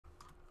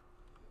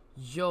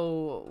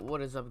Yo, what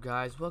is up,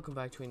 guys? Welcome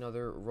back to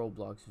another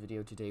Roblox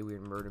video. Today we're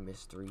in Murder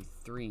Mystery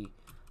 3.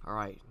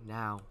 Alright,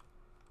 now,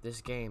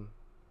 this game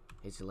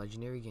is a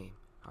legendary game.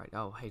 Alright,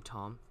 oh, hey,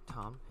 Tom,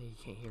 hey, you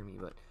can't hear me,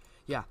 but,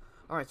 yeah.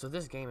 Alright, so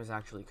this game is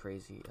actually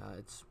crazy.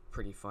 It's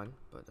pretty fun,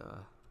 but,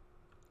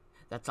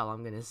 that's all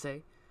I'm gonna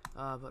say.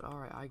 But,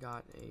 alright, I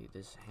got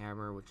this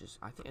hammer, which is,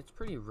 I think it's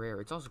pretty rare.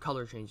 It's also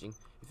color changing.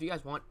 If you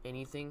guys want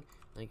anything,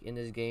 like, in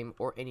this game,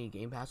 or any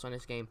Game Pass on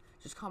this game,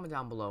 just comment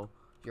down below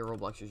your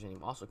Roblox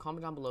username. Also,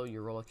 comment down below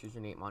your Roblox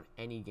username on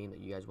any game that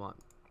you guys want.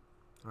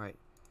 Alright,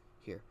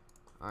 here.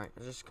 Alright,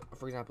 just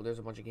for example, there's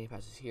a bunch of Game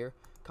Passes here.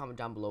 Comment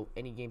down below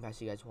any Game Pass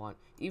you guys want.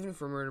 Even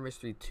for Murder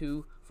Mystery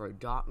 2, for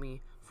Adopt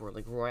Me, for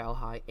like Royale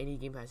High, any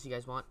Game Pass you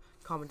guys want,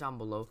 comment down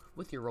below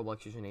with your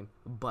Roblox username.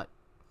 But,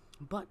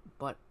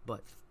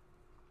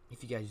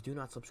 if you guys do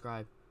not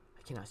subscribe,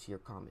 I cannot see your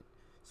comment.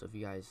 So if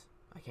you guys,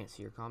 I can't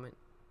see your comment,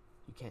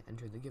 you can't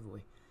enter the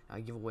giveaway. I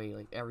give away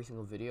like every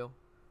single video.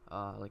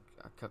 Like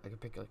I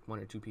could pick like 1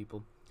 or 2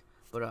 people,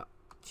 but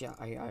yeah,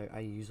 I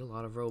use a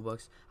lot of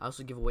Robux. I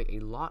also give away a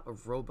lot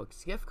of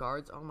Robux gift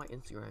cards on my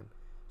Instagram,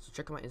 so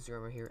check out my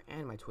Instagram right here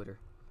and my Twitter.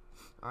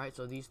 Alright,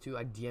 so these two,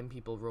 I DM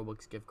people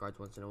Robux gift cards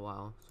once in a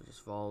while, so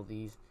just follow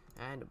these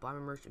and buy my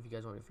merch if you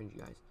guys want to friend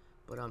you guys.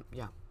 But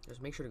yeah, just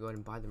make sure to go ahead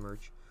and buy the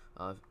merch,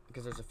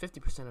 because there's a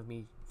 50% of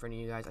me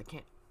friending you guys. I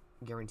can't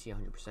guarantee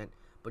 100%,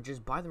 but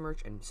just buy the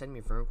merch and send me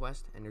a friend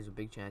request, and there's a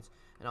big chance.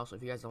 And also,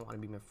 if you guys don't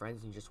want to be my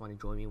friends and you just want to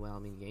join me while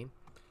I'm in the game,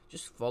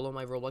 just follow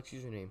my Roblox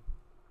username,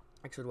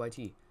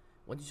 Exoid.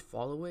 Once you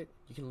follow it,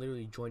 you can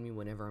literally join me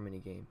whenever I'm in a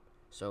game.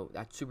 So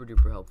that's super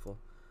duper helpful.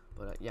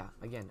 But yeah,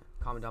 again,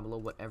 comment down below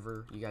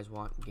whatever you guys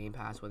want. Game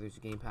Pass, whether it's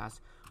Game Pass,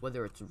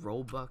 whether it's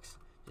Robux,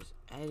 just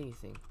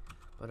anything.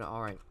 But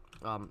alright,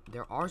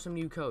 there are some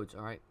new codes.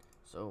 Alright,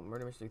 so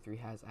Murder Mystery 3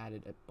 has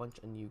added a bunch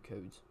of new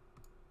codes.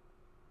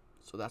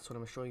 So that's what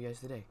I'm gonna show you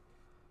guys today.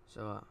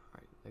 So alright,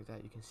 like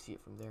that, you can see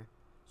it from there.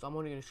 So I'm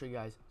only gonna show you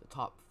guys the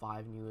top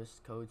 5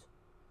 newest codes.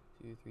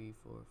 2, 3,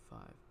 4, 5,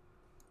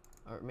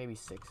 or maybe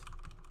 6.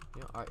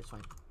 You know, alright, it's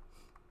fine.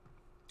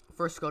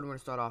 First code we're gonna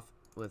start off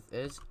with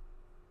is,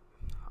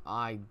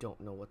 I don't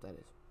know what that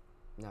is.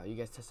 Now you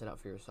guys test it out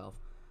for yourself.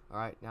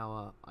 Alright,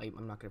 now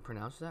I'm not gonna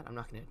pronounce that. I'm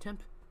not gonna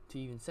attempt to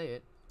even say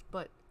it,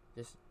 but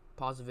just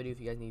pause the video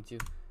if you guys need to.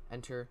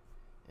 Enter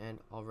and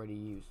already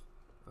used.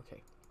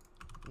 Okay.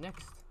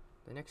 Next,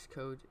 the next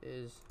code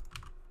is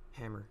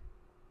hammer.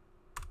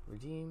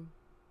 Redeemed.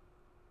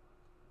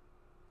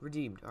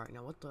 Alright,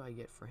 now what do I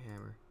get for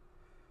hammer?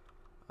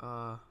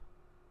 I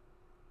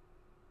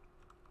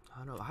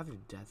don't know. I have a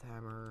death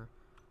hammer.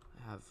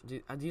 I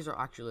have these are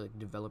actually like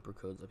developer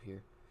codes up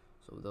here.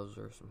 So those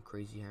are some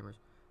crazy hammers.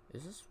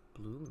 Is this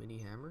blue mini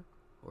hammer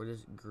or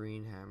this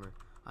green hammer?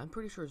 I'm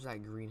pretty sure it's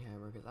that green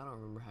hammer because I don't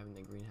remember having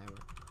that green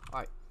hammer.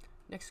 Alright,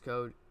 next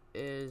code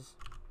is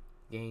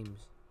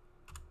games.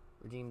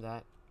 Redeem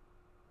that.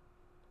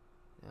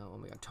 Now, oh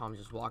my god, Tom's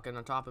just walking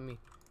on top of me.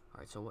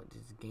 Alright, so what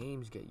does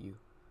games get you?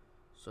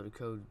 So the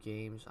code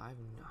games, I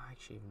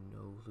actually have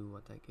no clue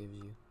what that gives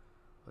you.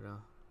 But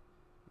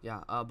yeah,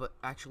 but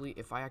actually,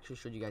 if I actually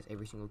showed you guys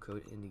every single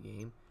code in the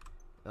game,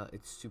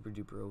 it's super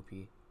duper OP.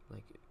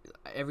 Like,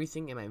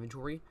 everything in my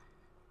inventory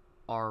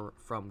are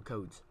from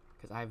codes,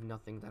 because I have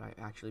nothing that I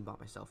actually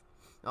bought myself.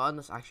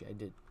 Unless, actually,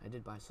 I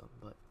did buy some,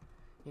 but,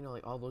 you know,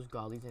 like, all those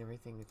godlies and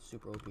everything, it's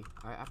super OP.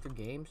 Alright, after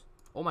games,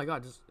 oh my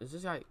god, is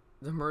this guy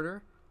the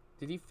murderer?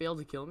 Did he fail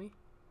to kill me?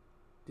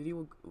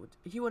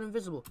 He went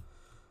invisible.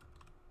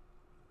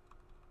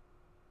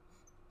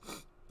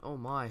 Oh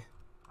my,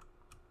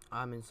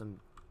 I'm in some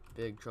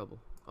big trouble.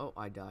 Oh,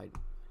 I died.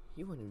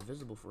 He went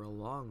invisible for a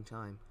long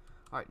time.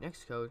 Alright,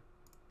 next code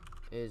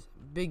is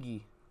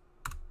Biggie.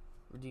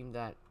 Redeem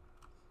that.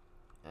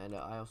 And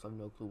I also have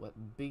no clue what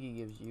Biggie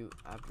gives you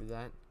after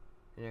that.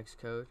 The next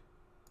code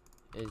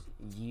is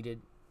yeeted.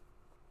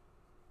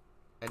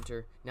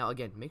 Enter. Now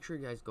again, make sure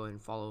you guys go ahead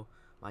and follow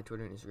my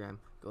Twitter and Instagram.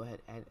 Go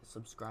ahead and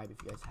subscribe if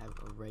you guys haven't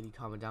already.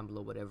 Comment down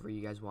below whatever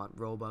you guys want.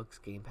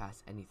 Robux, Game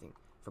Pass, anything.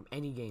 From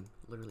any game.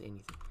 Literally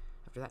anything.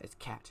 After that is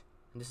cat.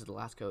 And this is the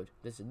last code.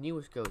 This is the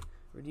newest code.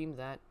 Redeem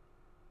that.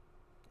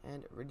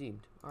 And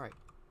redeemed. Alright.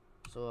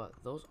 So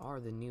those are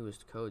the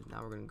newest codes.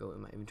 Now we're going to go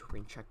in my inventory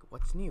and check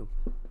what's new.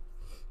 So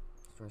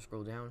we're going to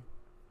scroll down.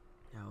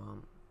 Now,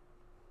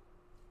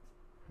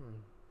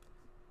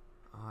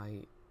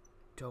 I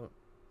don't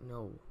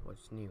know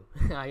what's new.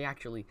 I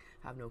actually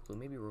have no clue.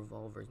 Maybe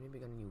revolvers. Maybe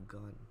I got a new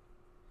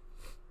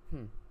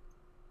gun.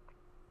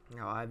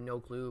 Now I have no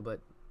clue,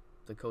 but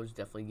the codes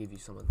definitely give you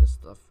some of this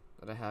stuff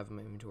that I have in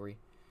my inventory.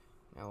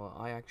 Now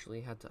I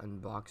actually had to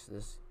unbox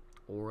this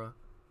aura,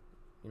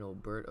 you know,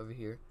 bird over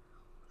here,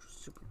 which was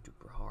super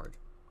duper hard.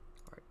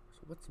 Alright,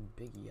 so what's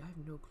Biggie? I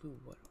have no clue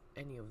what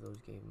any of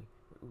those gave me.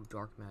 Ooh,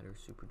 dark matter,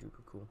 super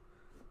duper cool.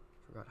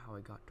 Forgot how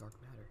I got dark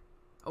matter.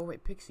 Oh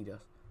wait, pixie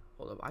dust.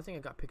 Hold up, I think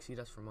I got pixie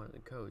dust from one of the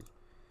codes,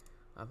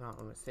 if I'm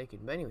not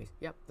mistaken. But anyways,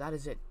 yep, that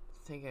is it.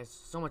 Thank you guys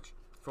so much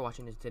for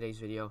watching today's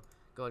video.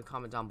 Go ahead and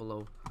comment down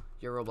below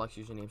your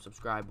Roblox username,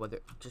 subscribe,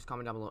 just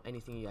comment down below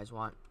anything you guys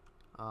want.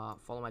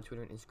 Follow my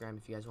Twitter and Instagram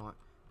if you guys want.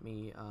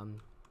 me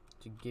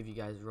to give you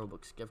guys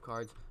Roblox gift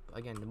cards. But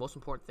again, the most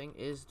important thing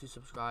is to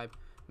subscribe.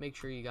 Make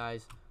sure you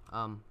guys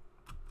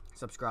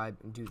subscribe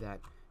and do that.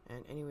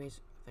 And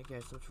anyways, thank you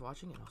guys so much for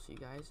watching, and I'll see you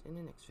guys in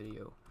the next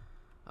video.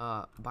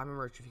 Buy my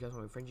merch if you guys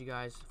want to friend you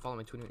guys. Follow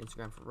my Twitter and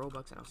Instagram for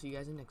Roblox, and I'll see you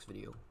guys in the next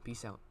video.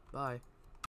 Peace out. Bye.